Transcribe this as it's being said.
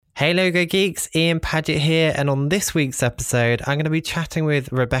Hey Logo Geeks, Ian Paget here, and on this week's episode, I'm going to be chatting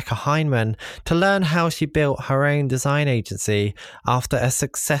with Rebecca Heinemann to learn how she built her own design agency after a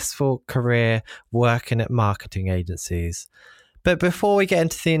successful career working at marketing agencies. But before we get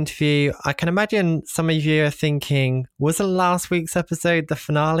into the interview, I can imagine some of you are thinking, wasn't last week's episode the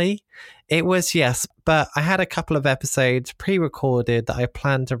finale? It was, yes, but I had a couple of episodes pre-recorded that I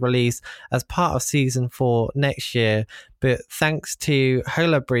plan to release as part of season 4 next year. But thanks to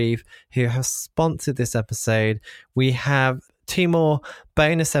Hola Brief, who have sponsored this episode, we have 2 more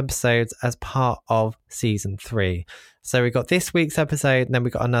bonus episodes as part of season 3. So we got this week's episode, and then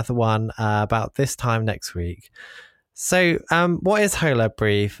we got another one about this time next week. So what is Hola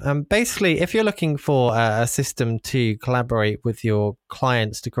Brief? Basically, if you're looking for a system to collaborate with your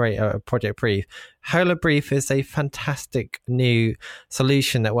clients to create a project brief, Hola Brief is a fantastic new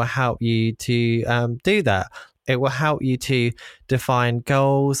solution that will help you to do that. It will help you to define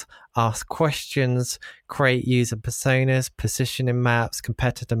goals, ask questions, create user personas, positioning maps,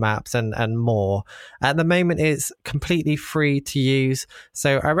 competitor maps, and more. At the moment, it's completely free to use.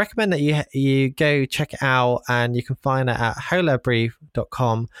 So I recommend that you go check it out, and you can find it at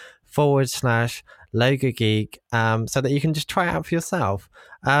holabrief.com/logogeek so that you can just try it out for yourself.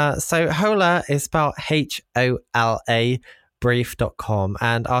 So Hola is spelled HOLA. brief.com,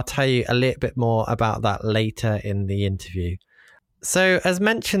 and I'll tell you a little bit more about that later in the interview. So as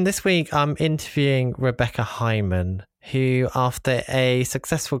mentioned, this week I'm interviewing Rebecca Heinemann, who after a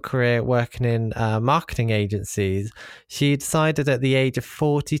successful career working in marketing agencies, she decided at the age of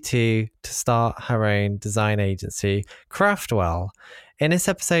 42 to start her own design agency, Craftwell. In this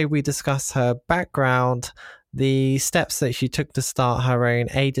episode, we discuss her background, the steps that she took to start her own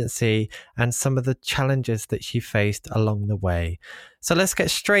agency, and some of the challenges that she faced along the way. So let's get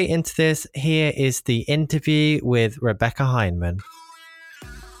straight into this. Here is the interview with Rebecca Heinemann.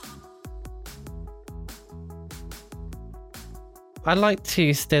 I'd like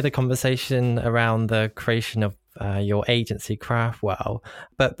to steer the conversation around the creation of your agency, Craftwell.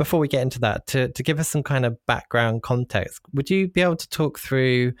 But before we get into that, to give us some kind of background context, would you be able to talk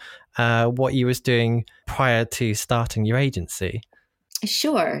through what you was doing prior to starting your agency?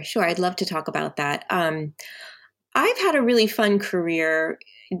 Sure. I'd love to talk about that. I've had a really fun career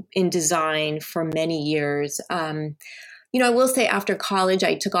in design for many years. I will say after college,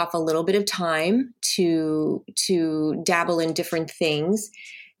 I took off a little bit of time to dabble in different things.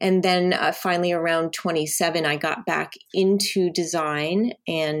 And then finally around 27, I got back into design,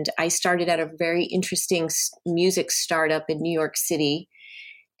 and I started at a very interesting music startup in New York City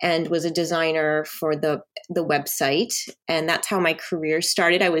and was a designer for the website. And that's how my career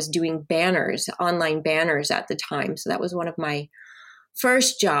started. I was doing banners, online banners at the time. So that was one of my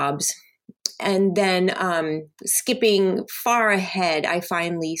first jobs. And then skipping far ahead, I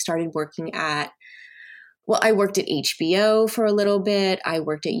finally started working I worked at HBO for a little bit. I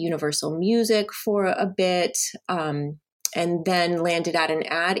worked at Universal Music for a bit, and then landed at an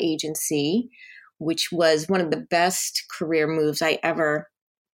ad agency, which was one of the best career moves I ever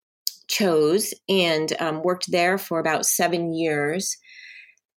chose, and worked there for about 7 years.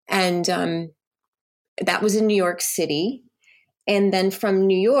 And that was in New York City. And then from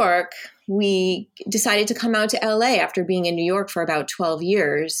New York, we decided to come out to LA after being in New York for about 12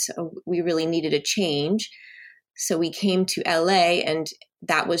 years. We really needed a change. So we came to LA, and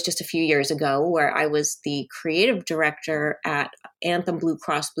that was just a few years ago, where I was the creative director at Anthem Blue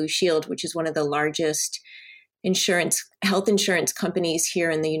Cross Blue Shield, which is one of the largest health insurance companies here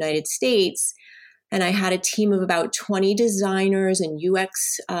in the United States. And I had a team of about 20 designers and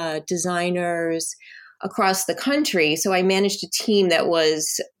UX designers across the country. So I managed a team that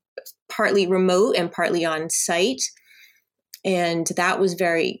was partly remote and partly on site. And that was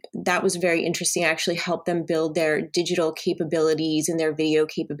very interesting. I actually helped them build their digital capabilities and their video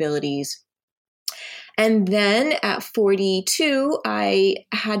capabilities. And then at 42, I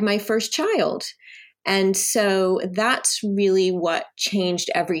had my first child. And so that's really what changed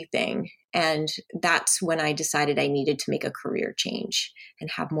everything. And that's when I decided I needed to make a career change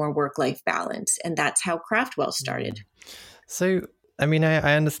and have more work-life balance. And that's how Craftwell started. So, I mean,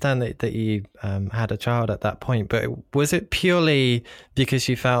 I understand that you had a child at that point, but was it purely because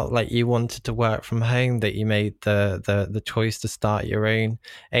you felt like you wanted to work from home that you made the choice to start your own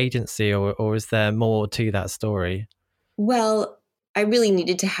agency, or is there more to that story? Well, I really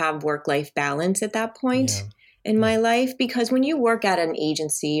needed to have work-life balance at that point. Yeah. In my life, because when you work at an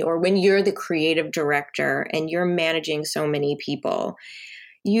agency or when you're the creative director and you're managing so many people,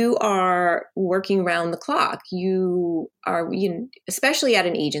 you are working around the clock. You are, especially at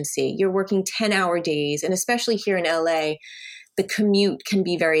an agency, you're working 10-hour days. And especially here in LA, the commute can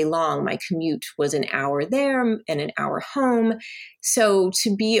be very long. My commute was an hour there and an hour home. So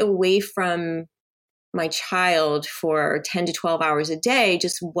to be away from my child for 10 to 12 hours a day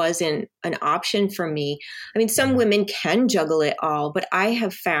just wasn't an option for me. I mean, some women can juggle it all, but I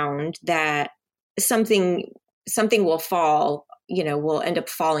have found that something will fall, will end up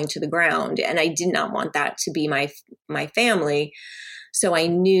falling to the ground. And I did not want that to be my family. So I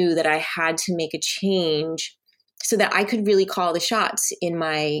knew that I had to make a change so that I could really call the shots in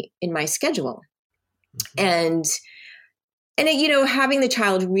my schedule. And having the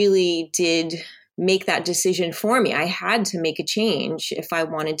child really did make that decision for me. I had to make a change if I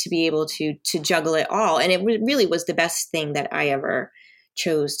wanted to be able to juggle it all. And it really was the best thing that I ever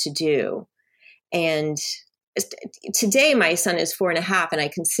chose to do. And today my son is 4.5 and I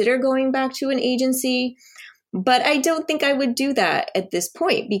consider going back to an agency, but I don't think I would do that at this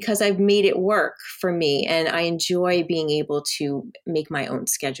point because I've made it work for me and I enjoy being able to make my own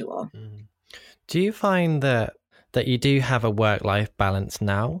schedule. Do you find that you do have a work-life balance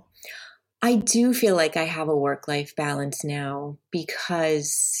now? I do feel like I have a work-life balance now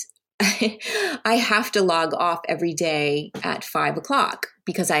because I have to log off every day at 5:00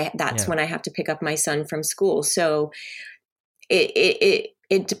 because that's when I have to pick up my son from school. So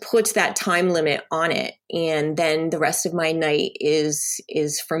it puts that time limit on it. And then the rest of my night is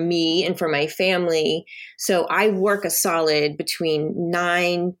for me and for my family. So I work a solid between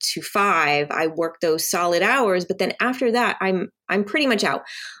 9 to 5. I work those solid hours, but then after that, I'm pretty much out.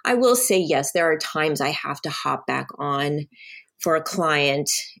 I will say, yes, there are times I have to hop back on for a client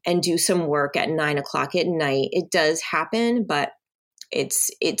and do some work at 9:00 at night. It does happen, but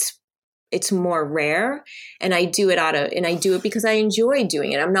it's more rare, and I do it because I enjoy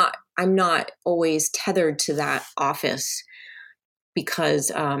doing it. I'm not always tethered to that office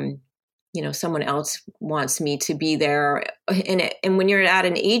because someone else wants me to be there. And when you're at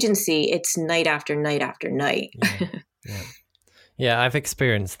an agency, it's night after night after night. Yeah, I've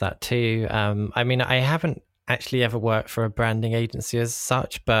experienced that too. I mean, I haven't actually ever worked for a branding agency as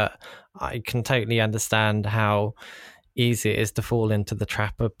such, but I can totally understand how easy it is to fall into the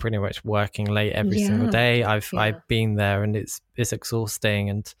trap of pretty much working late every single day. I've been there, and it's exhausting,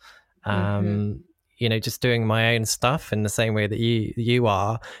 and just doing my own stuff in the same way that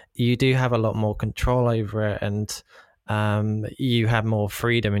you do have a lot more control over it, and you have more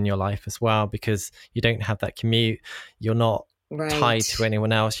freedom in your life as well because you don't have that commute. You're not tied to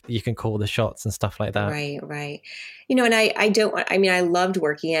anyone else. You can call the shots and stuff like that. Right. And I loved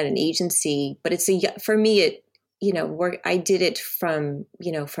working at an agency, but for me, I did it from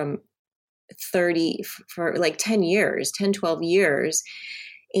 30 for like 10 years, 10, 12 years.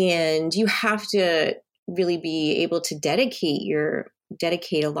 And you have to really be able to dedicate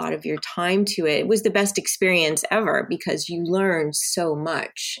a lot of your time to it. It was the best experience ever because you learn so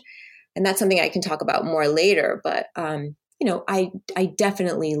much. And that's something I can talk about more later. But, I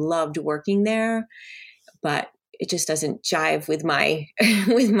definitely loved working there, but it just doesn't jive with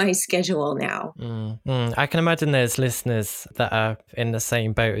my schedule now. I can imagine there's listeners that are in the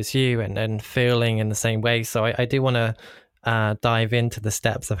same boat as you and feeling in the same way. So I do want to dive into the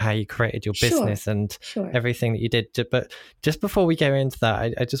steps of how you created your business and everything that you did. But just before we go into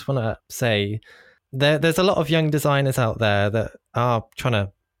that, I just want to say there's a lot of young designers out there that are trying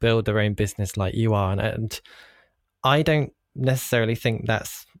to build their own business like you are. And I don't necessarily think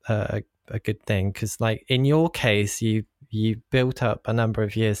that's a good thing because, like in your case, you built up a number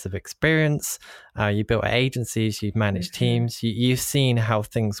of years of experience. You built agencies, you've managed teams, you've seen how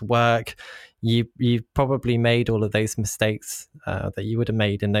things work. You've probably made all of those mistakes that you would have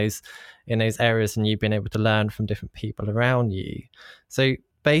made in those areas, and you've been able to learn from different people around you. So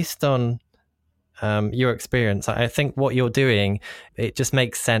based on your experience, I think what you're doing, it just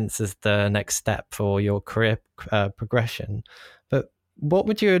makes sense as the next step for your career progression. But what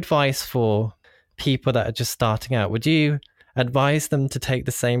would you advise for people that are just starting out? Would you advise them to take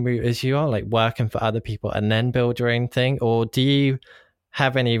the same route as you are, like working for other people and then build your own thing? Or do you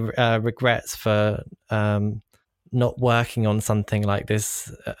have any regrets for not working on something like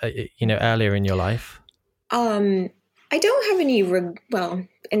this, earlier in your life? I don't have any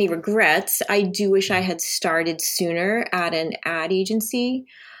regrets. I do wish I had started sooner at an ad agency.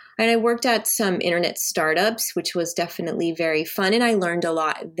 And I worked at some internet startups, which was definitely very fun. And I learned a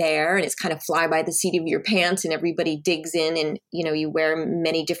lot there. And it's kind of fly by the seat of your pants and everybody digs in and, you wear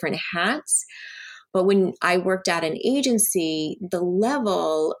many different hats. But when I worked at an agency, the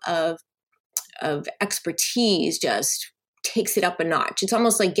level of expertise just takes it up a notch. It's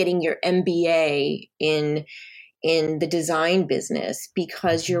almost like getting your MBA in the design business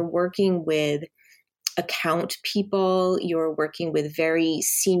because you're working with account people, you're working with very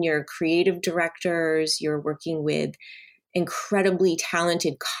senior creative directors, you're working with incredibly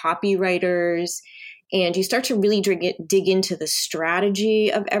talented copywriters, and you start to really dig into the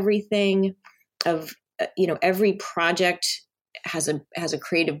strategy of everything. Of every project has a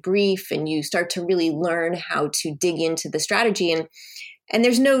creative brief, and you start to really learn how to dig into the strategy. And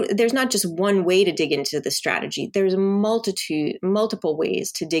there's not just one way to dig into the strategy. There's multiple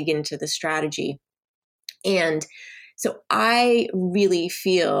ways to dig into the strategy. And so I really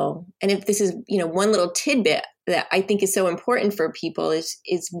feel, and if this is, one little tidbit that I think is so important for people is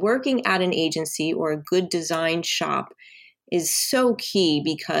working at an agency or a good design shop is so key,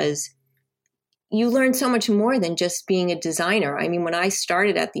 because you learn so much more than just being a designer. I mean, when I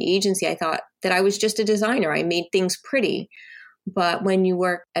started at the agency, I thought that I was just a designer. I made things pretty. But when you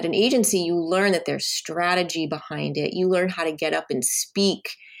work at an agency, you learn that there's strategy behind it. You learn how to get up and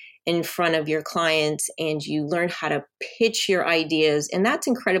speak in front of your clients, and you learn how to pitch your ideas. And that's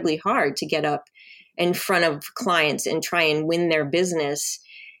incredibly hard, to get up in front of clients and try and win their business.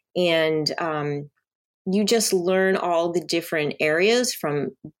 And you just learn all the different areas, from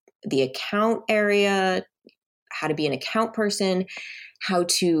the account area, how to be an account person, how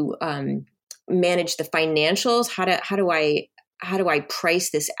to manage the financials, how do I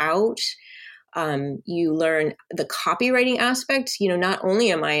price this out? You learn the copywriting aspect. Not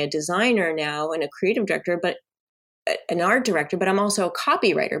only am I a designer now and a creative director, but an art director, but I'm also a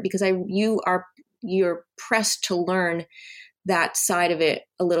copywriter, because you're pressed to learn that side of it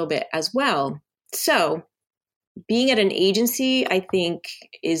a little bit as well. So being at an agency, I think,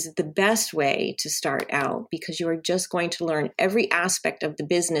 is the best way to start out, because you are just going to learn every aspect of the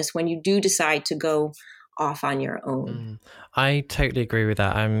business when you do decide to go off on your own. I totally agree with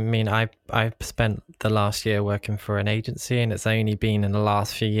that. I mean, I've spent the last year working for an agency, and it's only been in the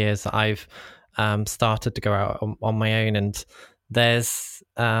last few years that I've started to go out on my own. And there's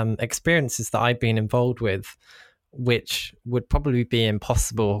experiences that I've been involved with which would probably be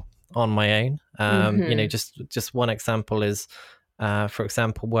impossible on my own. Just one example is, for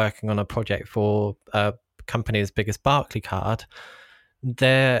example, working on a project for a company as big as Barclaycard.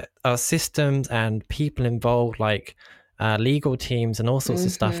 There are systems and people involved, like legal teams and all sorts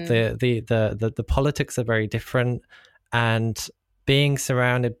of stuff. The politics are very different, and being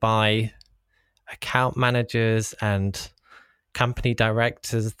surrounded by account managers and company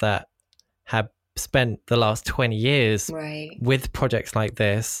directors that have spent the last 20 years with projects like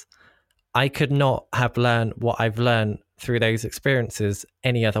this, I could not have learned what I've learned through those experiences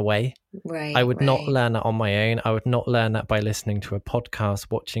any other way. I would not learn that on my own. I would not learn that by listening to a podcast,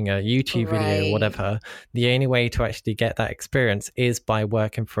 watching a YouTube video, whatever. The only way to actually get that experience is by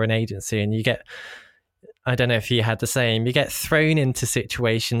working for an agency. And you get, I don't know if you had the same, you get thrown into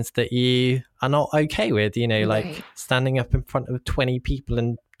situations that you are not okay with, like standing up in front of 20 people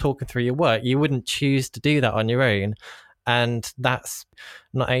and talking through your work. You wouldn't choose to do that on your own. And that's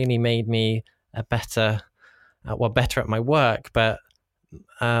not only made me better at my work, but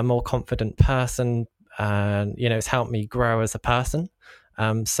a more confident person. It's helped me grow as a person.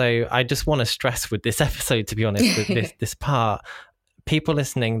 So I just want to stress with this episode, to be honest, this part, people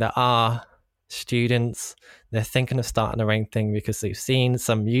listening that are students, they're thinking of starting their own thing because they've seen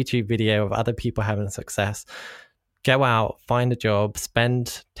some YouTube video of other people having success. Go out, find a job,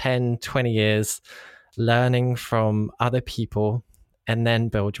 spend 10, 20 years learning from other people, and then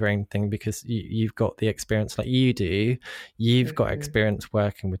build your own thing, because you've got the experience like you do. You've got experience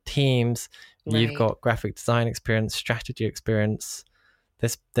working with teams. You've got graphic design experience, strategy experience.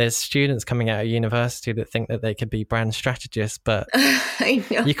 There's students coming out of university that think that they could be brand strategists, but I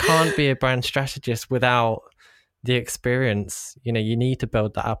know. You can't be a brand strategist without the experience. You need to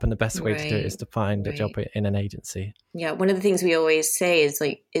build that up, and the best way to do it is to find a job in an agency. Yeah, one of the things we always say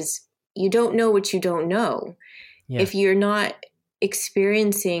is you don't know what you don't know. Yeah. If you're not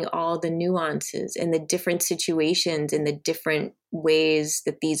experiencing all the nuances and the different situations and the different ways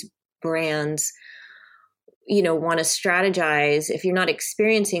that these brands, want to strategize, if you're not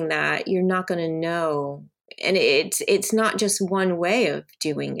experiencing that, you're not going to know. And it's not just one way of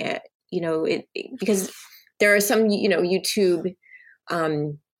doing it, because there are some, YouTube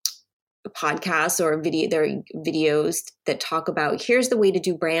podcasts or there are videos that talk about, here's the way to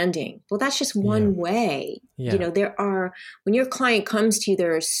do branding. Well, that's just one way. When your client comes to you,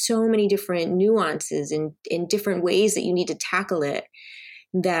 there are so many different nuances and different ways that you need to tackle it.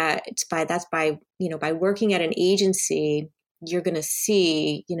 That's by working at an agency, you're going to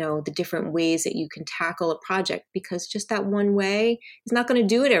see, the different ways that you can tackle a project, because just that one way is not going to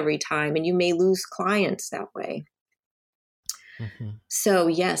do it every time. And you may lose clients that way. So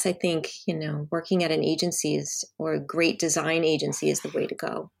yes, I think, working at an agency or a great design agency is the way to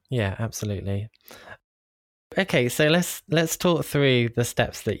go. Yeah, absolutely. Okay, so let's talk through the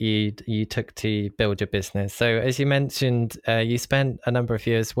steps that you took to build your business. So as you mentioned, you spent a number of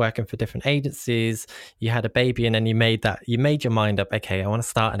years working for different agencies. You had a baby, and then you made your mind up. Okay, I want to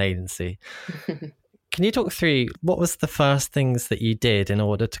start an agency. Can you talk through what was the first things that you did in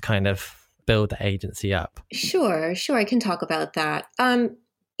order to kind of build the agency up? Sure, I can talk about that.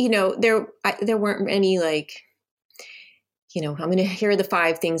 There weren't any I'm going to hear the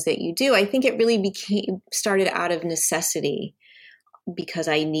 5 things that you do. I think it really started out of necessity because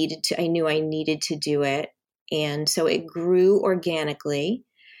I knew I needed to do it. And so it grew organically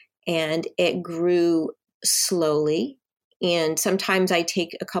and it grew slowly. And sometimes I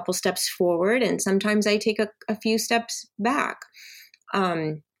take a couple steps forward and sometimes I take a few steps back.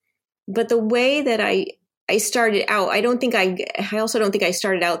 But the way that I started out, I also don't think I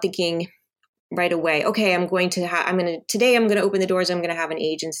started out thinking right away, okay, today I'm going to open the doors. I'm going to have an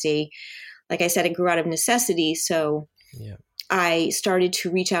agency. Like I said, it grew out of necessity. So yeah. I started to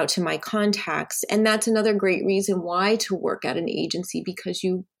reach out to my contacts. And that's another great reason why to work at an agency, because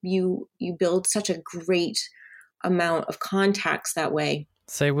you build such a great amount of contacts that way.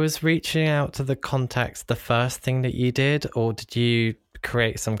 So was reaching out to the contacts the first thing that you did, or did you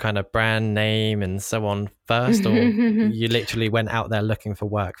create some kind of brand name and so on first, or you literally went out there looking for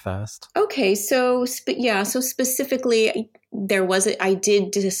work first? Okay, so specifically, I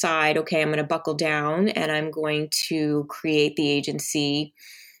did decide, okay, I'm going to buckle down and I'm going to create the agency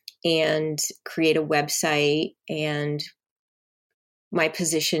and create a website and my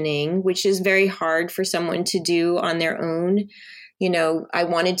positioning, which is very hard for someone to do on their own. I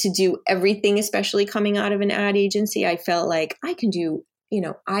wanted to do everything, especially coming out of an ad agency. I felt like I can do,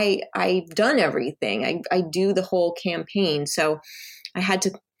 I've done everything. I do the whole campaign. So I had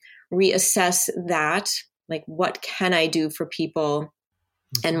to reassess that, like, what can I do for people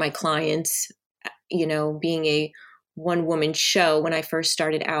and my clients, being a one-woman show when I first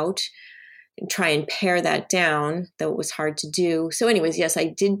started out, and try and pare that down, though it was hard to do. So anyways, yes, I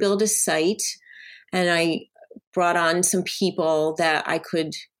did build a site and I brought on some people that I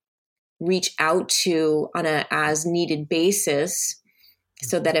could reach out to on a as needed basis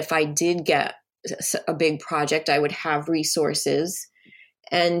so that if I did get a big project, I would have resources.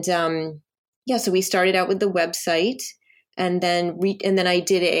 And so we started out with the website and then I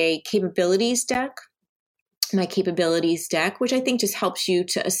did a capabilities deck, my capabilities deck, which I think just helps you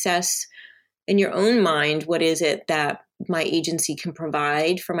to assess in your own mind, what is it that my agency can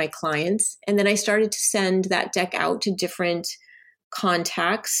provide for my clients? And then I started to send that deck out to different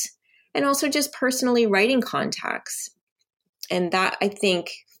contacts and also just personally writing contacts. And that, I think,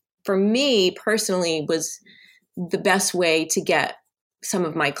 for me personally, was the best way to get some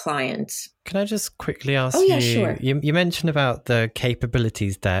of my clients. Can I just quickly ask you? Yeah, sure. You mentioned about the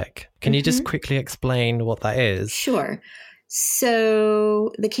capabilities deck. Can you just quickly explain what that is? Sure.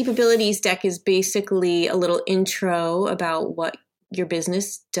 So the capabilities deck is basically a little intro about what your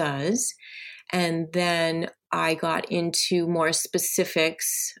business does. And then I got into more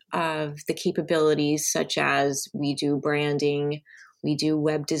specifics of the capabilities, such as we do branding, we do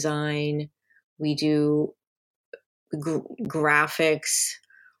web design, we do graphics.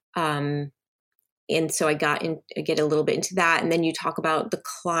 And so I get a little bit into that. And then you talk about the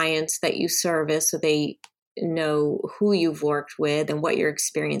clients that you service so they know who you've worked with and what your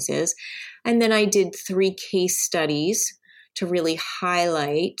experience is. And then I did 3 case studies to really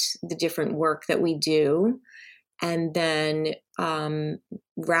highlight the different work that we do. And then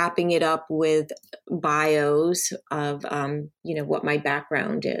wrapping it up with bios of, what my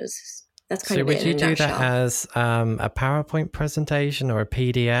background is. That's kind of it in a nutshell. So would you do that as a PowerPoint presentation or a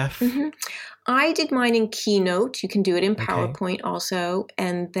PDF? I did mine in Keynote. You can do it in PowerPoint also.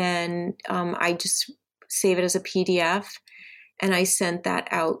 And then I just save it as a PDF and I sent that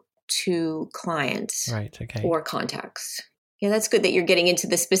out to clients or contacts. Yeah, that's good that you're getting into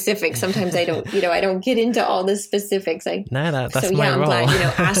the specifics. Sometimes I don't, I don't get into all the specifics. That's my role. I'm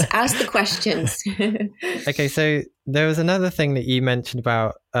glad, ask the questions. Okay, so there was another thing that you mentioned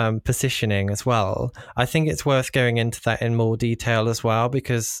about positioning as well. I think it's worth going into that in more detail as well,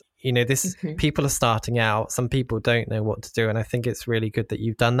 because people are starting out. Some people don't know what to do. And I think it's really good that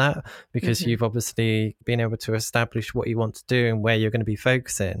you've done that, because you've obviously been able to establish what you want to do and where you're going to be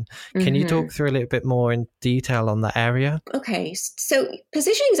focusing. Can you talk through a little bit more in detail on that area? Okay. So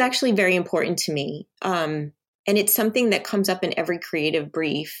positioning is actually very important to me. And it's something that comes up in every creative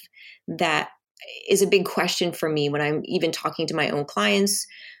brief that is a big question for me when I'm even talking to my own clients.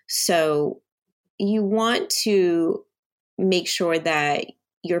 So you want to make sure that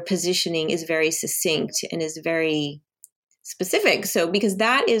your positioning is very succinct and is very specific. So, because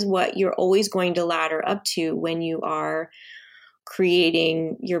that is what you're always going to ladder up to when you are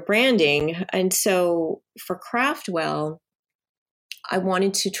creating your branding. And so for Craftwell, I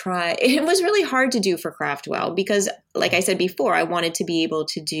wanted to try, it was really hard to do for Craftwell because, like I said before, I wanted to be able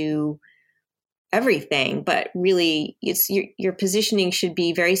to do everything, but really it's your positioning should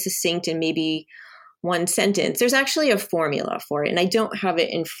be very succinct and maybe one sentence. There's actually a formula for it, and I don't have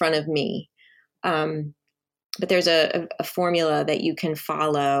it in front of me. But there's a formula that you can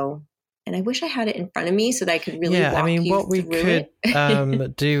follow. And I wish I had it in front of me so that I could really walk you what we through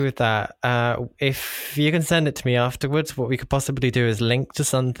could do with that, if you can send it to me afterwards, what we could possibly do is link to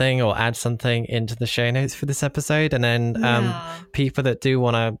something or add something into the show notes for this episode. And then people that do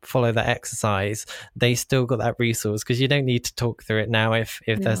want to follow that exercise, they still got that resource, because you don't need to talk through it now if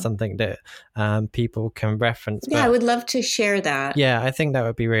there's something that people can reference. Yeah, I would love to share that. Yeah, I think that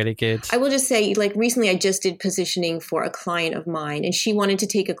would be really good. I will just say, like, recently I just did positioning for a client of mine, and she wanted to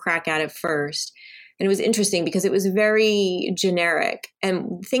take a crack at it first. And it was interesting because it was very generic.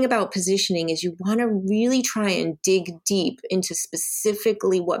 And the thing about positioning is you want to really try and dig deep into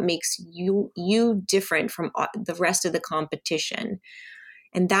specifically what makes you different from the rest of the competition.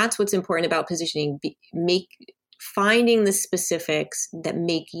 And that's what's important about positioning. Finding the specifics that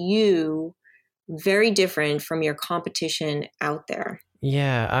make you very different from your competition out there.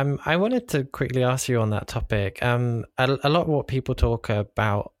 Yeah, I wanted to quickly ask you on that topic. A lot of what people talk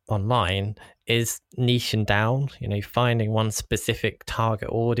about online is niching down, finding one specific target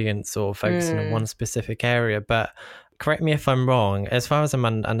audience or focusing on one specific area. But correct me if I'm wrong, as far as I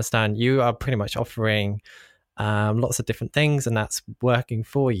understand, you are pretty much offering lots of different things, and that's working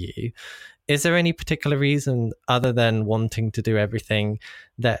for you. Is there any particular reason other than wanting to do everything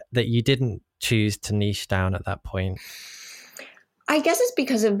that you didn't choose to niche down at that point? I guess it's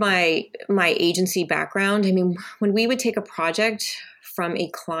because of my agency background. I mean, when we would take a project from a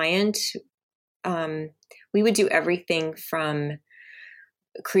client, we would do everything from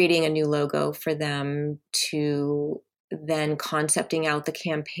creating a new logo for them to then concepting out the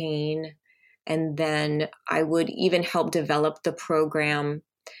campaign. And then I would even help develop the program,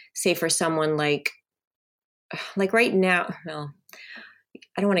 say for someone like right now, well,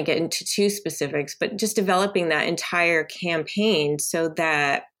 I don't want to get into too specifics, but just developing that entire campaign so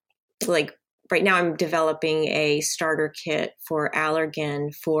that, like, right now I'm developing a starter kit for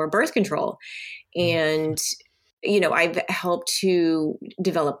Allergan for birth control. And, I've helped to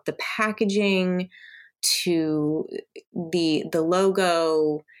develop the packaging, to the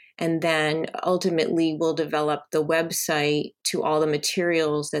logo, and then ultimately we'll develop the website to all the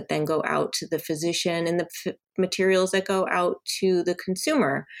materials that then go out to the physician and the materials that go out to the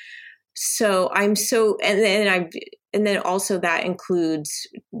consumer. So and then also that includes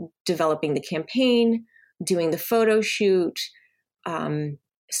developing the campaign, doing the photo shoot.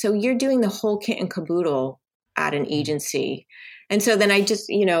 So you're doing the whole kit and caboodle at an agency. And so then I just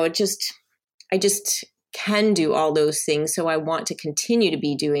can do all those things. So I want to continue to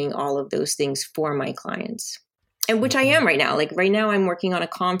be doing all of those things for my clients, and which I am right now. Like right now I'm working on a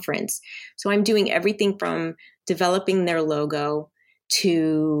conference. So I'm doing everything from developing their logo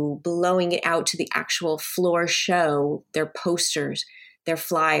to blowing it out to the actual floor show, their posters, their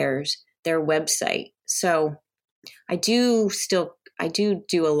flyers, their website. So I do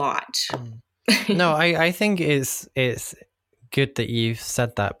do a lot. No, I think it's good that you've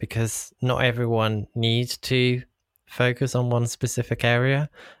said that, because not everyone needs to focus on one specific area.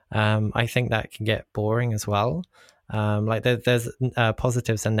 I think that can get boring as well. There's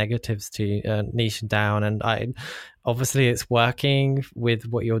positives and negatives to niche down, and obviously it's working with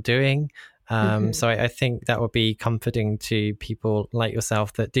what you're doing. So I think that would be comforting to people like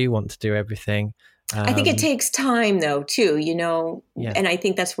yourself that do want to do everything. I think it takes time though too, Yeah. And I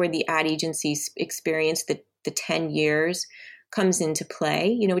think that's where the ad agency's experience, the 10 years comes into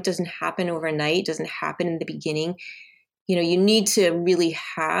play. It doesn't happen overnight. It doesn't happen in the beginning. You need to really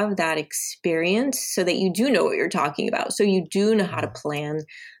have that experience so that you do know what you're talking about. So you do know how to plan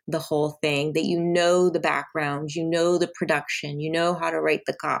the whole thing, that the background, the production, how to write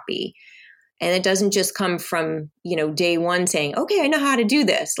the copy. And it doesn't just come from, day one saying, okay, I know how to do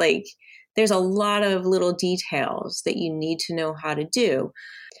this. Like there's a lot of little details that you need to know how to do.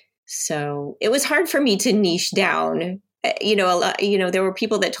 So it was hard for me to niche down. There were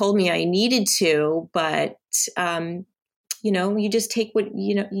people that told me I needed to, but you just take what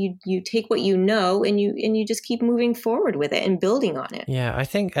you take what and you just keep moving forward with it and building on it. Yeah, I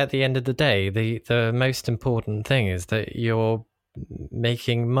think at the end of the day, the most important thing is that you're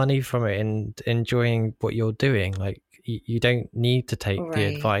making money from it and enjoying what you're doing. Like you don't need to take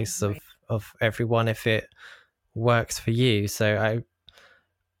the advice of everyone if it works for you. So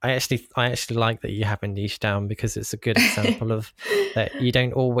I actually like that you have a niche down, because it's a good example of that you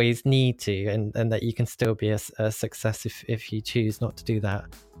don't always need to, and that you can still be a success if you choose not to do that.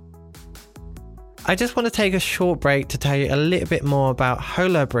 I just want to take a short break to tell you a little bit more about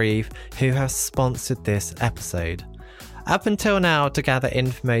Holobrief, who has sponsored this episode. Up until now, to gather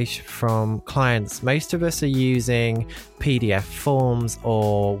information from clients, most of us are using PDF forms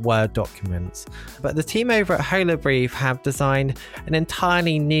or Word documents. But the team over at Holobrief have designed an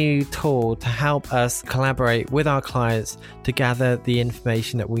entirely new tool to help us collaborate with our clients to gather the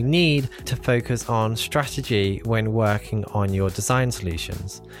information that we need to focus on strategy when working on your design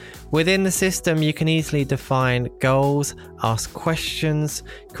solutions. Within the system, you can easily define goals, ask questions,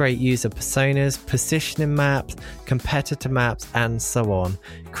 create user personas, positioning maps, competitor maps, and so on.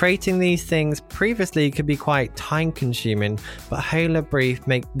 Creating these things previously could be quite time consuming, but Holobrief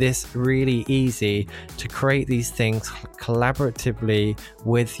make this really easy to create these things collaboratively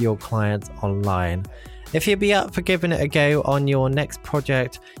with your clients online. If you'd be up for giving it a go on your next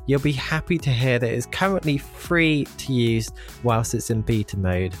project, you'll be happy to hear that it's currently free to use whilst it's in beta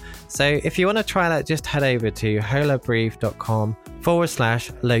mode. So if you want to try that, just head over to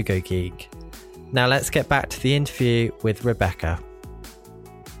holobrief.com/logogeek. Now let's get back to the interview with Rebecca.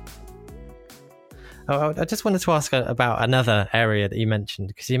 I just wanted to ask about another area that you mentioned,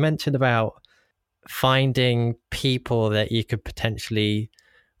 because you mentioned about finding people that you could potentially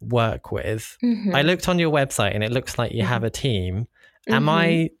work with. Mm-hmm. I looked on your website and it looks like you have a team. Am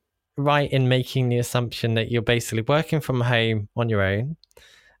I right in making the assumption that you're basically working from home on your own,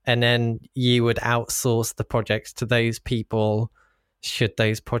 and then you would outsource the projects to those people should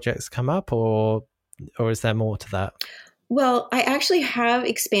those projects come up, or is there more to that? Well, I actually have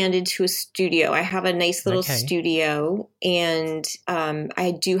expanded to a studio. I have a nice little studio, and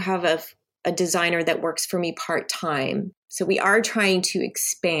I do have a designer that works for me part-time. So we are trying to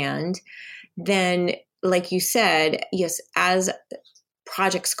expand. Then, like you said, yes, as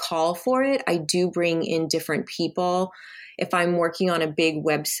projects call for it, I do bring in different people. If I'm working on a big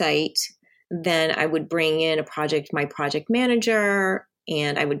website, then I would bring in my project manager,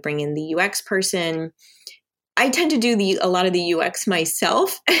 and I would bring in the UX person. I tend to do a lot of the UX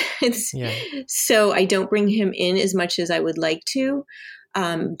myself. So I don't bring him in as much as I would like to.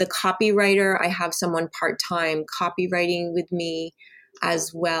 The copywriter, I have someone part-time copywriting with me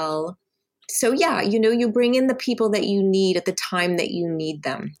as well. So yeah, you bring in the people that you need at the time that you need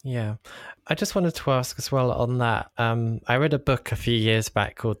them. Yeah. I just wanted to ask as well on that. I read a book a few years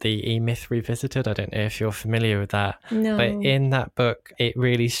back called The E-Myth Revisited. I don't know if you're familiar with that. No. But in that book, it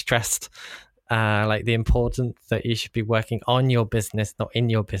really stressed like the importance that you should be working on your business, not in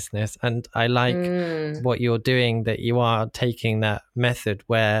your business. And I like what you're doing, that you are taking that method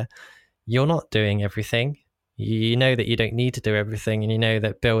where you're not doing everything. You know that you don't need to do everything, and you know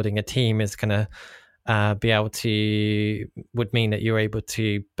that building a team is going to would mean that you're able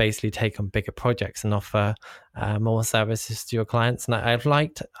to basically take on bigger projects and offer more services to your clients. And I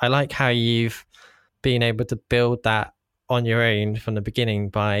like how you've been able to build that on your own from the beginning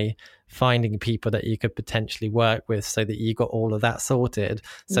by finding people that you could potentially work with, so that you got all of that sorted,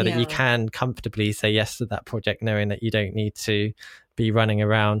 so that you can comfortably say yes to that project, knowing that you don't need to be running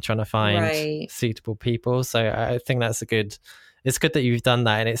around trying to find suitable people. So I think it's good that you've done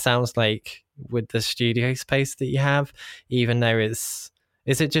that. And it sounds like with the studio space that you have, even though is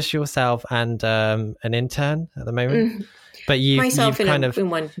it just yourself and an intern at the moment? But you've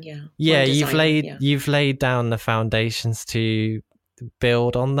laid down the foundations to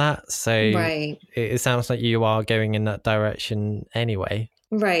build on that. So it sounds like you are going in that direction anyway.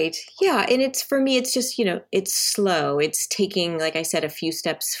 Right. Yeah. And for me, it's just, it's slow. It's taking, like I said, a few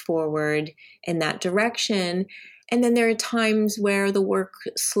steps forward in that direction. And then there are times where the work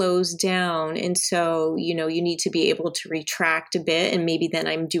slows down. And so, you need to be able to retract a bit. And maybe then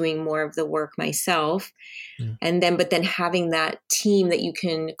I'm doing more of the work myself. But then having that team that you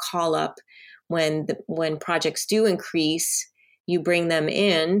can call up when projects do increase, you bring them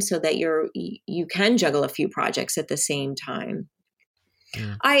in so that you can juggle a few projects at the same time.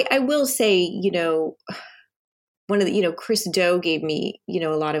 I will say, one of the, Chris Do gave me, a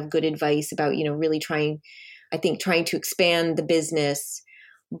lot of good advice about, really trying to expand the business.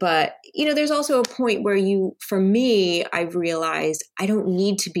 But, there's also a point where for me, I've realized I don't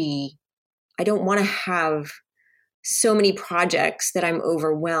want to have so many projects that I'm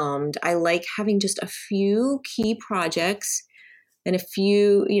overwhelmed. I like having just a few key projects and a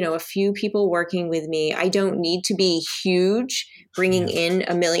few people working with me. I don't need to be huge, bringing in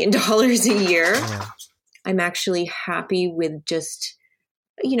 $1 million a year. I'm actually happy with just,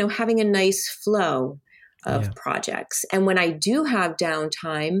 having a nice flow of projects. And when I do have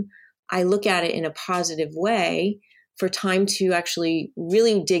downtime, I look at it in a positive way for time to actually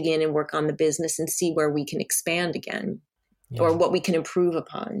really dig in and work on the business and see where we can expand again or what we can improve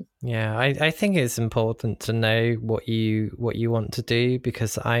upon. Yeah, I think it's important to know what you want to do,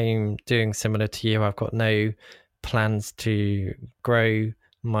 because I'm doing similar to you. I've got no plans to grow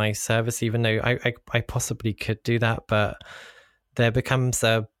my service, even though I possibly could do that, but there becomes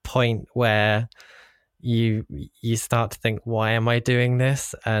a point where you start to think, why am I doing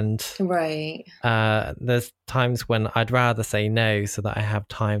this? And right, there's times when I'd rather say no so that I have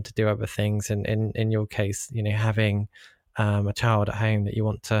time to do other things. And in your case, having a child at home that you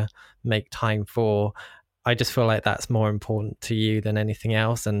want to make time for, I just feel like that's more important to you than anything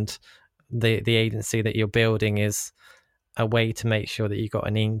else. And the agency that you're building is a way to make sure that you've got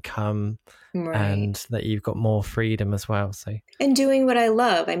an income and that you've got more freedom as well. So, and doing what I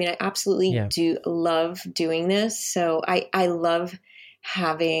love. I mean, I absolutely do love doing this. So I love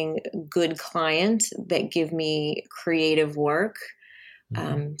having good clients that give me creative work.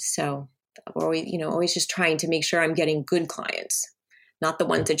 So always just trying to make sure I'm getting good clients, not the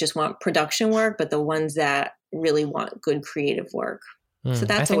ones that just want production work, but the ones that really want good creative work. So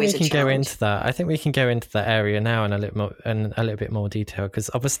that's always a challenge. I think we can go into that area now in a little bit more detail, because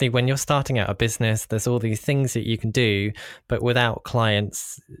obviously when you're starting out a business, there's all these things that you can do, but without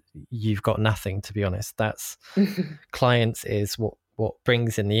clients, you've got nothing, to be honest. That's clients is what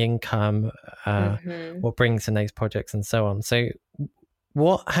brings in the income, what brings in those projects and so on. So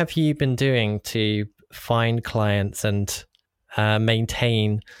what have you been doing to find clients and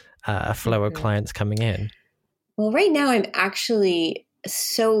maintain a flow of clients coming in? Well, right now I'm actually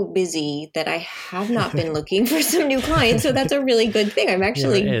so busy that I have not been looking for some new clients. So that's a really good thing. I'm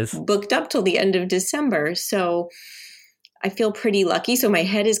actually booked up till the end of December. So I feel pretty lucky. So my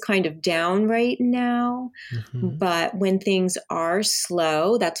head is kind of down right now. But when things are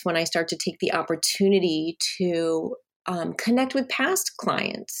slow, that's when I start to take the opportunity to connect with past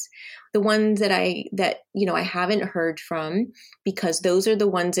clients, the ones that I haven't heard from, because those are the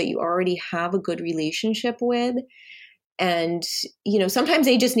ones that you already have a good relationship with. And, sometimes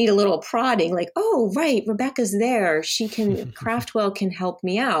they just need a little prodding, like, oh, right, Rebecca's there. She can, Craftwell can help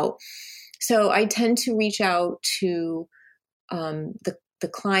me out. So I tend to reach out to the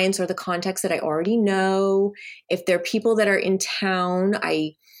clients or the contacts that I already know. If they're people that are in town,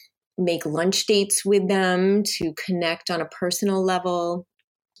 I make lunch dates with them to connect on a personal level.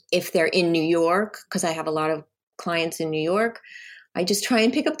 If they're in New York, because I have a lot of clients in New York, I just try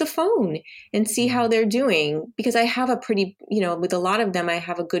and pick up the phone and see how they're doing, because I have a pretty, with a lot of them, I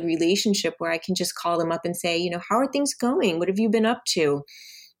have a good relationship where I can just call them up and say, how are things going? What have you been up to?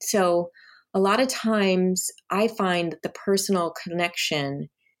 So a lot of times I find that the personal connection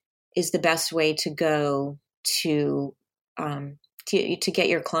is the best way to go to get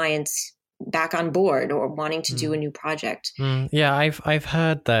your clients back on board or wanting to do a new project. Yeah, I've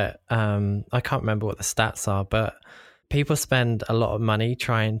heard that. I can't remember what the stats are, but people spend a lot of money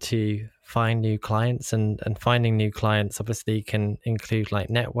trying to find new clients, and finding new clients obviously can include like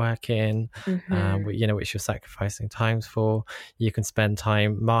networking, which you're sacrificing times for. You can spend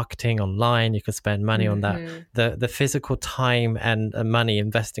time marketing online. You can spend money on that. The physical time and money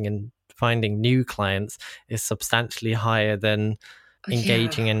investing in finding new clients is substantially higher than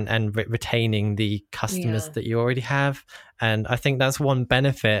engaging and retaining the customers that you already have. And I think that's one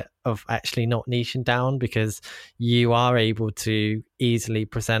benefit of actually not niching down, because you are able to easily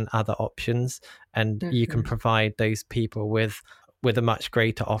present other options, and you can provide those people with a much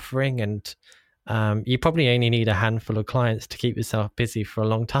greater offering. And you probably only need a handful of clients to keep yourself busy for a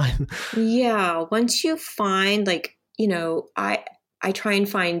long time. Yeah, once you find, I try and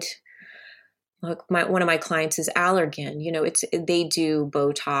find, one of my clients is Allergan. They do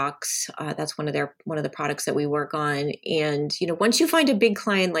Botox. That's one of the products that we work on. And once you find a big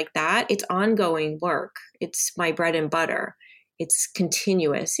client like that, it's ongoing work. It's my bread and butter. It's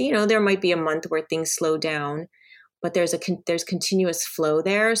continuous. There might be a month where things slow down, but there's continuous flow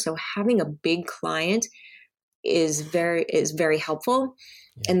there. So having a big client is very helpful.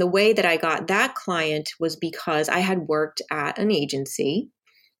 Yeah. And the way that I got that client was because I had worked at an agency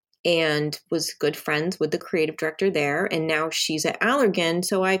and was good friends with the creative director there. And now she's at Allergan.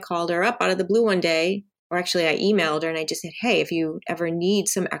 So I called her up out of the blue one day, or actually I emailed her and I just said, hey, if you ever need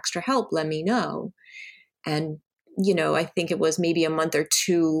some extra help, let me know. And, I think it was maybe a month or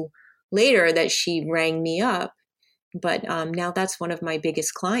two later that she rang me up. But now that's one of my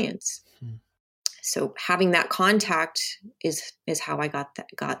biggest clients. So having that contact is how I got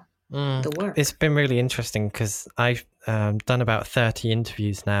the work. It's been really interesting because I've done about 30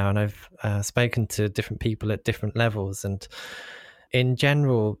 interviews now, and I've spoken to different people at different levels. And in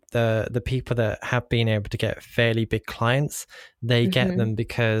general, the people that have been able to get fairly big clients, they get them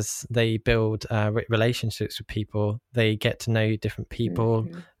because they build relationships with people. They get to know different people.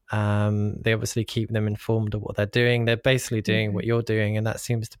 They obviously keep them informed of what they're doing. They're basically doing what you're doing, and that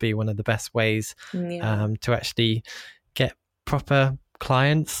seems to be one of the best ways to actually get proper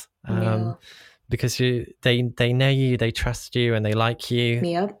clients. Because they know you, they trust you, and they like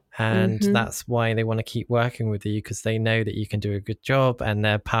you. And that's why they want to keep working with you, because they know that you can do a good job, and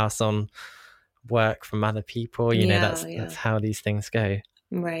they'll pass on work from other people. You know, that's how these things go.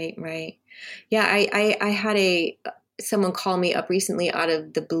 Right. Yeah, I had someone call me up recently out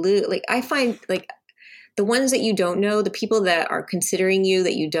of the blue. Like, I find, like, the ones that you don't know, the people that are considering you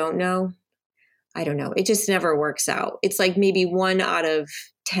that you don't know, I don't know. It just never works out. It's like maybe 1 out of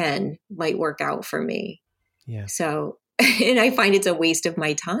 10 might work out for me. Yeah. So, and I find it's a waste of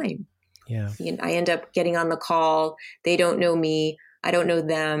my time. Yeah. I end up getting on the call. They don't know me. I don't know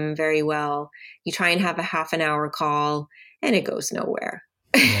them very well. You try and have a half an hour call and it goes nowhere.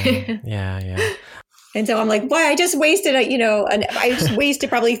 Yeah. And so I'm like, boy, I just wasted, I just wasted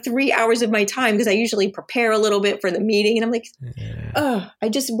probably 3 hours of my time, because I usually prepare a little bit for the meeting. And I'm like, I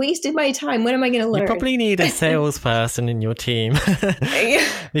just wasted my time. When am I going to learn? You probably need a salesperson in your team.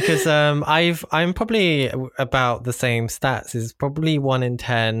 Because I'm probably about the same stats. Is probably 1 in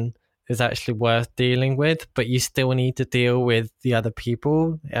 10 is actually worth dealing with, but you still need to deal with the other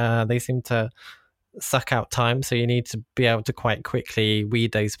people. They seem to suck out time. So you need to be able to quite quickly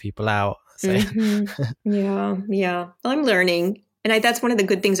weed those people out. So. Yeah. I'm learning. And that's one of the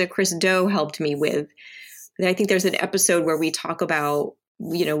good things that Chris Do helped me with. And I think there's an episode where we talk about,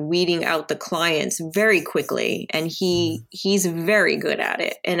 weeding out the clients very quickly. And he's very good at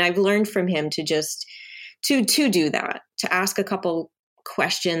it. And I've learned from him to just to do that, to ask a couple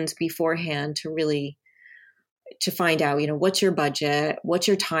questions beforehand to find out, what's your budget? What's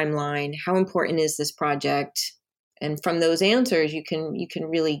your timeline? How important is this project? And from those answers, you can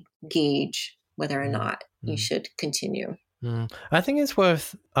really gauge whether or not you should continue. I think it's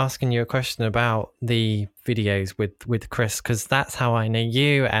worth asking you a question about the videos with Chris, because that's how I know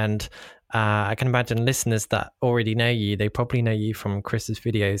you. And I can imagine listeners that already know you, they probably know you from Chris's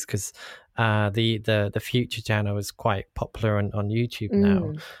videos, because the Future channel is quite popular on YouTube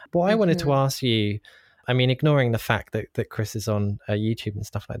now. What I wanted to ask you, I mean, ignoring the fact that Chris is on YouTube and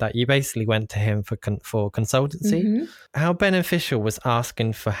stuff like that, you basically went to him for consultancy. How beneficial was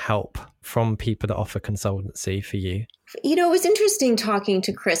asking for help from people that offer consultancy for you? It was interesting talking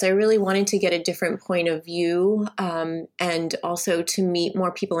to Chris. I really wanted to get a different point of view, and also to meet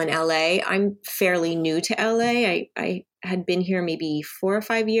more people in LA. I'm fairly new to LA. I had been here maybe 4 or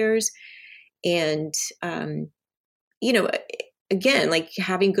 5 years. And, again, like,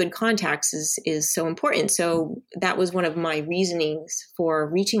 having good contacts is so important. So that was one of my reasonings for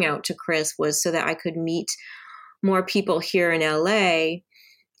reaching out to Chris, was so that I could meet more people here in LA,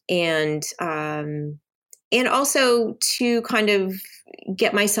 and also to kind of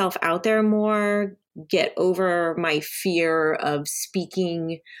get myself out there more, get over my fear of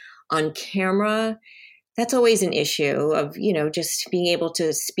speaking on camera. That's always an issue of, just being able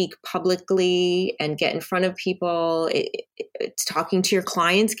to speak publicly and get in front of people. It's talking to your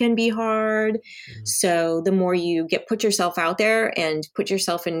clients can be hard. So the more you put yourself out there and put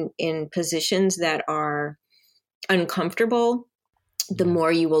yourself in positions that are uncomfortable, the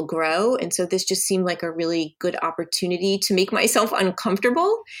more you will grow. And so this just seemed like a really good opportunity to make myself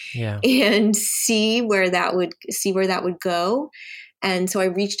uncomfortable and see where that would go. And so I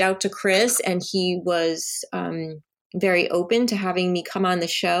reached out to Chris, and he was very open to having me come on the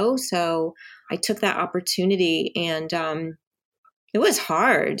show. So I took that opportunity, and it was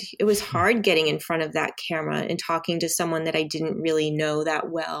hard. It was hard getting in front of that camera and talking to someone that I didn't really know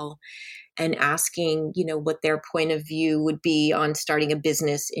that well, and asking, what their point of view would be on starting a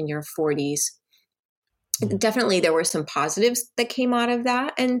business in your 40s. Definitely there were some positives that came out of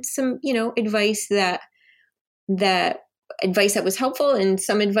that, and some, advice that was helpful, and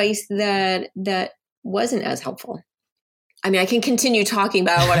some advice that wasn't as helpful. I mean, I can continue talking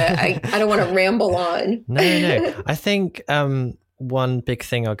about what I don't want to ramble on. No. I think one big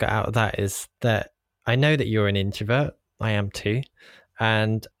thing I'll get out of that is that I know that you're an introvert. I am too.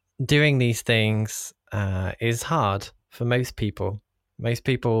 And doing these things is hard for most people. Most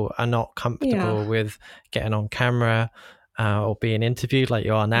people are not comfortable with getting on camera. or being interviewed like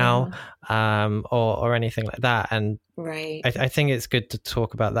you are now, or anything like that. And right. I think it's good to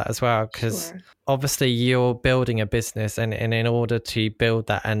talk about that as well, because Sure. obviously you're building a business, and in order to build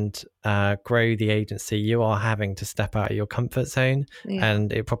that and grow the agency, you are having to step out of your comfort zone, Yeah.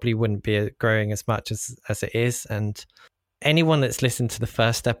 and it probably wouldn't be growing as much as it is. And anyone that's listened to the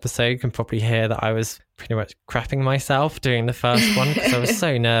first episode can probably hear that I was pretty much crapping myself doing the first one because I was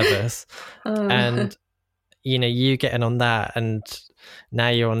so nervous. And you getting on that, and now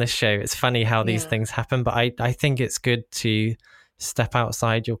you're on this show. It's funny how these things happen, but I think it's good to step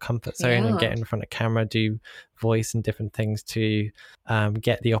outside your comfort zone and get in front of camera, do voice and different things to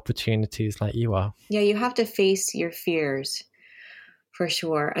get the opportunities like you are. Yeah, you have to face your fears for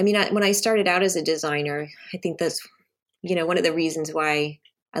sure. I mean, when I started out as a designer, I think that's, one of the reasons why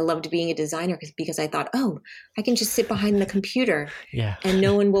I loved being a designer, because I thought, I can just sit behind the computer and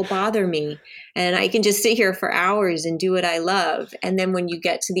no one will bother me. And I can just sit here for hours and do what I love. And then when you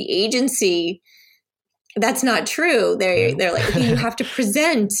get to the agency, that's not true. They're like, okay, you have to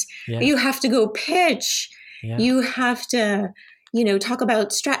present, you have to go pitch, you have to, talk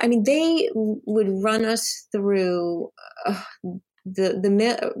about I mean, they would run us through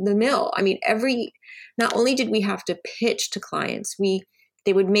the mill. I mean, not only did we have to pitch to clients,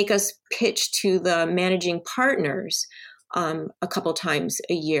 they would make us pitch to the managing partners a couple times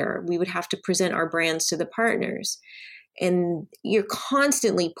a year. We would have to present our brands to the partners. And you're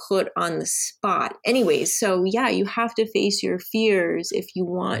constantly put on the spot. Anyways, so you have to face your fears if you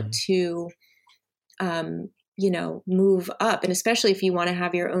want to, move up. And especially if you want to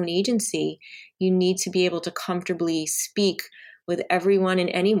have your own agency, you need to be able to comfortably speak with everyone and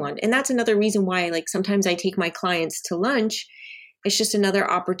anyone. And that's another reason why, like, sometimes I take my clients to lunch. It's just another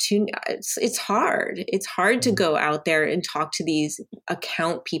opportunity. It's hard. It's hard to go out there and talk to these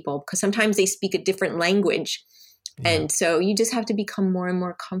account people, because sometimes they speak a different language. And so you just have to become more and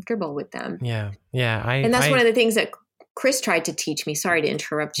more comfortable with them. Yeah. And that's one of the things that Chris tried to teach me. Sorry to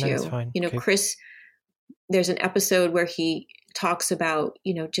interrupt you. That's fine. Chris, there's an episode where he talks about,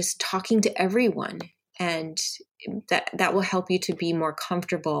 just talking to everyone, and that will help you to be more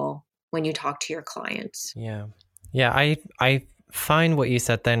comfortable when you talk to your clients. Yeah. I find what you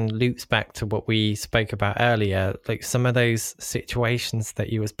said then loops back to what we spoke about earlier. Like, some of those situations that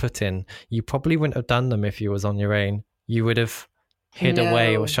you was put in, you probably wouldn't have done them if you was on your own. You would have hid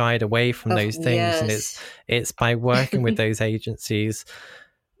away or shied away from those things. Yes. And it's by working with those agencies,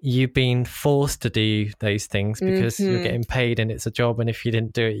 you've been forced to do those things because you're getting paid and it's a job. And if you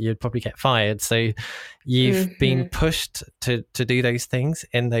didn't do it, you'd probably get fired. So you've been pushed to do those things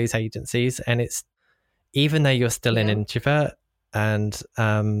in those agencies. And it's, even though you're still an introvert and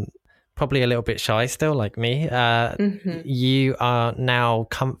probably a little bit shy still, like me, you are now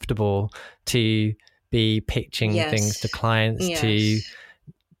comfortable to be pitching things to clients, to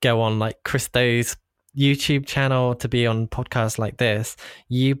go on like Christo's YouTube channel, to be on podcasts like this.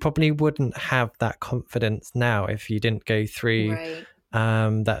 You probably wouldn't have that confidence now if you didn't go through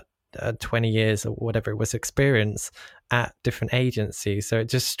that 20 years or whatever it was experience at different agencies. So it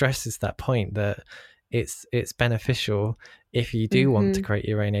just stresses that point that it's beneficial if you do want to create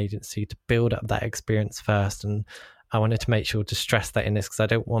your own agency to build up that experience first. And I wanted to make sure to stress that in this, because I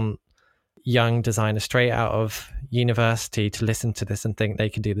don't want young designers straight out of university to listen to this and think they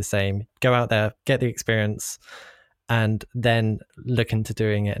can do the same. Go out there, get the experience, and then look into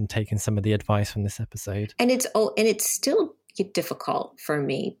doing it and taking some of the advice from this episode. And it's still difficult for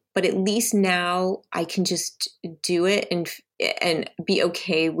me, but at least now I can just do it and be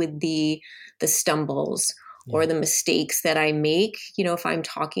okay with the stumbles or the mistakes that I make. If I'm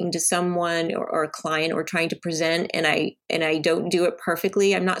talking to someone or a client or trying to present and I don't do it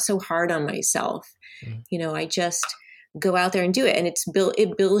perfectly, I'm not so hard on myself. I just go out there and do it, and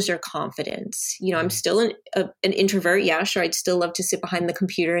it builds your confidence. I'm still an introvert. Yeah, sure, I'd still love to sit behind the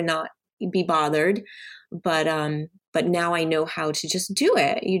computer and not be bothered, but now I know how to just do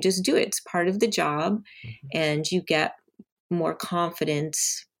it. You just do it. It's part of the job, and you get more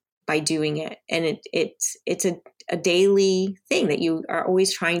confidence by doing it. And it's a daily thing that you are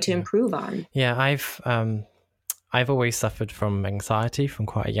always trying to improve on. Yeah, I've always suffered from anxiety from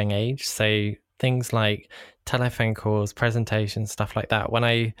quite a young age. So things like telephone calls, presentations, stuff like that. When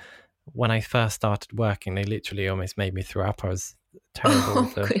I first started working, they literally almost made me throw up. I was terrible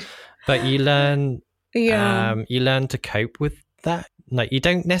with them. But you learn to cope with that. Like, you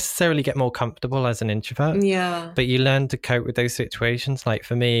don't necessarily get more comfortable as an introvert, but you learn to cope with those situations. Like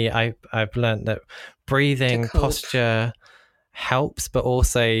for me, I've learned that breathing, posture helps, but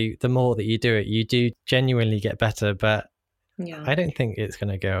also the more that you do it, you do genuinely get better. But Yeah. I don't think it's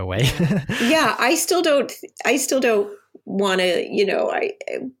going to go away. Yeah, I still don't want to, I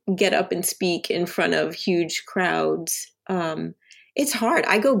get up and speak in front of huge crowds. It's hard.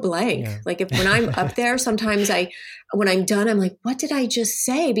 I go blank. Yeah. Like when I'm up there, sometimes when I'm done, I'm like, what did I just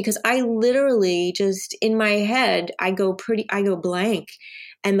say? Because I literally just in my head, I go blank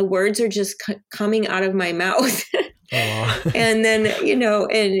and the words are just coming out of my mouth. And then,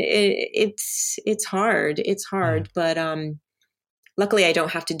 it's hard. It's hard. Yeah. But, luckily I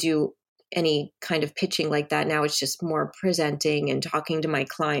don't have to do any kind of pitching like that now. It's just more presenting and talking to my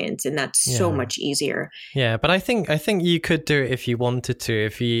clients, and that's so much easier. Yeah, but I think you could do it if you wanted to.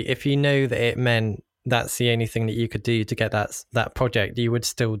 If you know that it meant that's the only thing that you could do to get that project, you would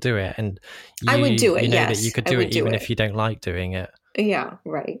still do it, and I would do it. You know yes, that you could do it even if you don't like doing it. Yeah,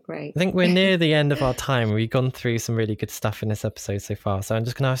 right. I think we're near the end of our time. We've gone through some really good stuff in this episode so far. So I'm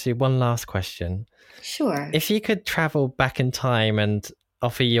just going to ask you one last question. Sure. If you could travel back in time and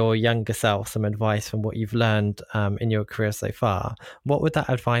offer your younger self some advice from what you've learned in your career so far, what would that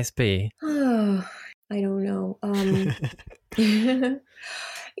advice be? Oh, I don't know.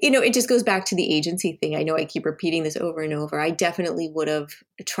 It just goes back to the agency thing. I know I keep repeating this over and over. I definitely would have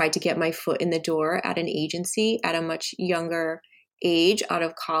tried to get my foot in the door at an agency at a much younger age, out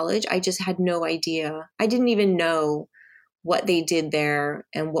of college. I just had no idea. I didn't even know what they did there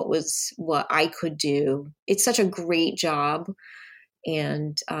and what I could do. It's such a great job.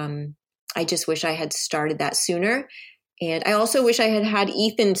 And I just wish I had started that sooner. And I also wish I had had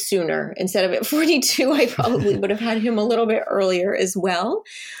Ethan sooner. Instead of at 42, I probably would have had him a little bit earlier as well.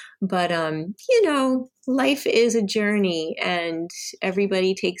 But, life is a journey and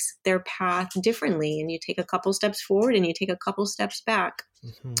everybody takes their path differently. And you take a couple steps forward and you take a couple steps back.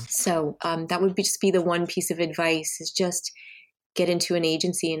 Mm-hmm. So that would just be the one piece of advice, is just get into an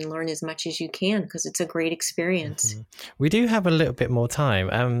agency and learn as much as you can, because it's a great experience. Mm-hmm. We do have a little bit more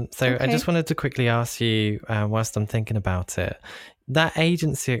time. So okay. I just wanted to quickly ask you, whilst I'm thinking about it, that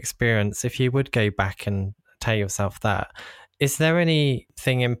agency experience, if you would go back and tell yourself that, is there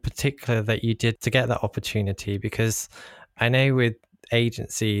anything in particular that you did to get that opportunity? Because I know with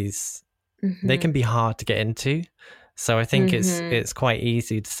agencies, mm-hmm. they can be hard to get into. So I think mm-hmm. it's quite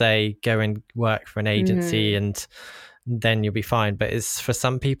easy to say, go and work for an agency mm-hmm. and then you'll be fine. But for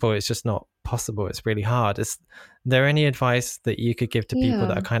some people, it's just not possible. It's really hard. Is there any advice that you could give to people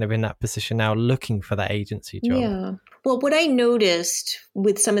that are kind of in that position now, looking for that agency job? Yeah. Well, what I noticed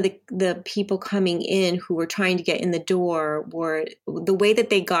with some of the people coming in who were trying to get in the door were the way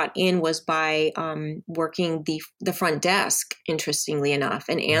that they got in was by working the front desk, interestingly enough,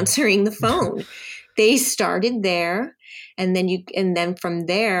 and answering the phone. They started there, and then from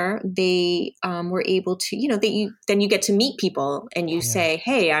there they were able to, then you get to meet people and you say,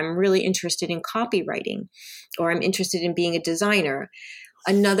 hey, I'm really interested in copywriting, or I'm interested in being a designer.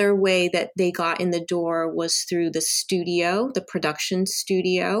 Another way that they got in the door was through the studio, the production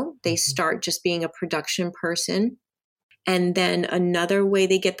studio. They start just being a production person. And then another way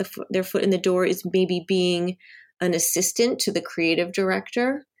they get their foot in the door is maybe being an assistant to the creative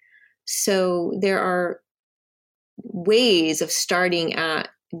director. So there are ways of starting at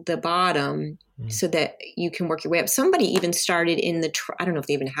the bottom so that you can work your way up. Somebody even started in I don't know if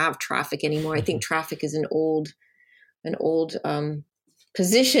they even have traffic anymore. I think traffic is an old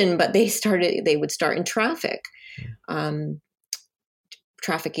position, but they would start in traffic,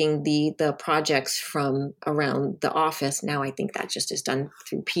 trafficking the projects from around the office. Now I think that just is done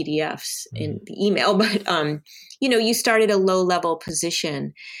through PDFs in the email, but you start at a low level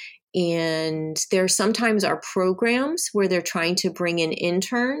position, and there sometimes are programs where they're trying to bring in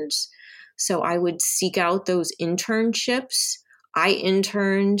interns. So I would seek out those internships. I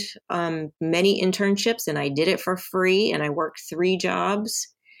interned many internships, and I did it for free, and I worked 3 jobs,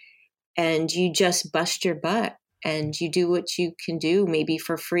 and you just bust your butt and you do what you can do, maybe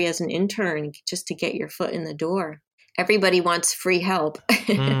for free as an intern, just to get your foot in the door. Everybody wants free help.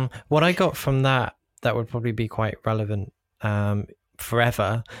 What I got from that would probably be quite relevant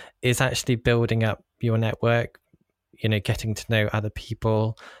forever, is actually building up your network, getting to know other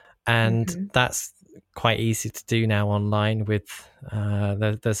people. And that's quite easy to do now online with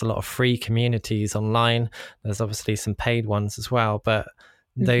there's a lot of free communities online. There's obviously some paid ones as well, but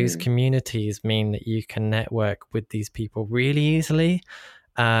those communities mean that you can network with these people really easily.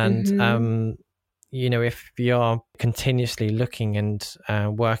 And if you're continuously looking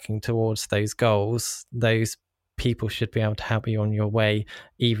and working towards those goals, those people should be able to help you on your way,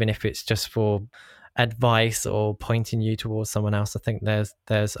 even if it's just for advice or pointing you towards someone else. I think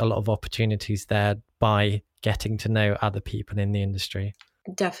there's a lot of opportunities there by getting to know other people in the industry.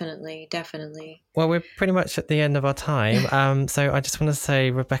 Definitely, definitely. Well, we're pretty much at the end of our time. So I just want to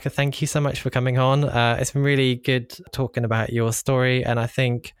say, Rebecca, thank you so much for coming on. It's been really good talking about your story. And I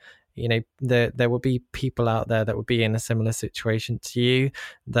think, there will be people out there that will be in a similar situation to you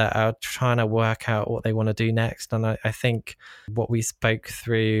that are trying to work out what they want to do next. And I think what we spoke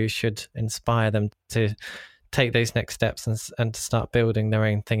through should inspire them to take those next steps and to start building their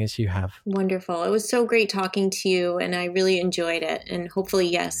own thing as you have. Wonderful. It was so great talking to you, and I really enjoyed it. And hopefully,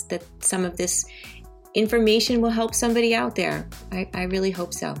 yes, that some of this information will help somebody out there. I really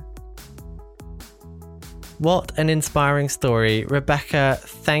hope so. What an inspiring story. Rebecca,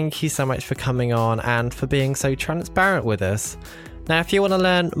 thank you so much for coming on and for being so transparent with us. Now, if you want to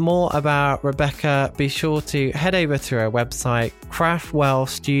learn more about Rebecca, be sure to head over to her website,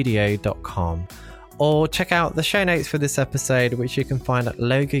 craftwellstudio.com. Or check out the show notes for this episode, which you can find at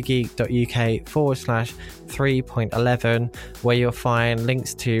logogeek.uk/3.11, where you'll find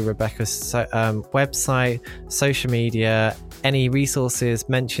links to Rebecca's website, social media, any resources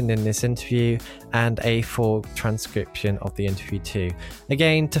mentioned in this interview, and a full transcription of the interview too.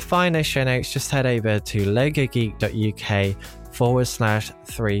 Again, to find those show notes, just head over to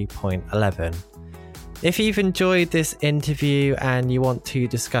logogeek.uk/3.11. If you've enjoyed this interview and you want to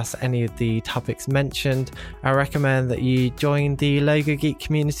discuss any of the topics mentioned, I recommend that you join the Logo Geek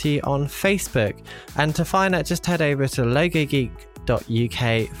community on Facebook. And to find that, just head over to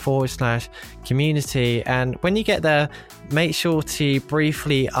logogeek.uk/community. And when you get there, make sure to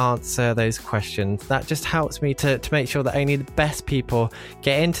briefly answer those questions. That just helps me to make sure that only the best people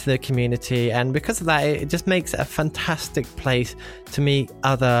get into the community. And because of that, it just makes it a fantastic place to meet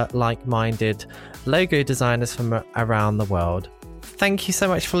other like-minded logo designers from around the world. Thank you so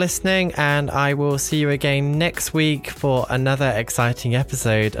much for listening, and I will see you again next week for another exciting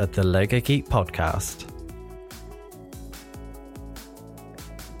episode of the Logo Geek podcast.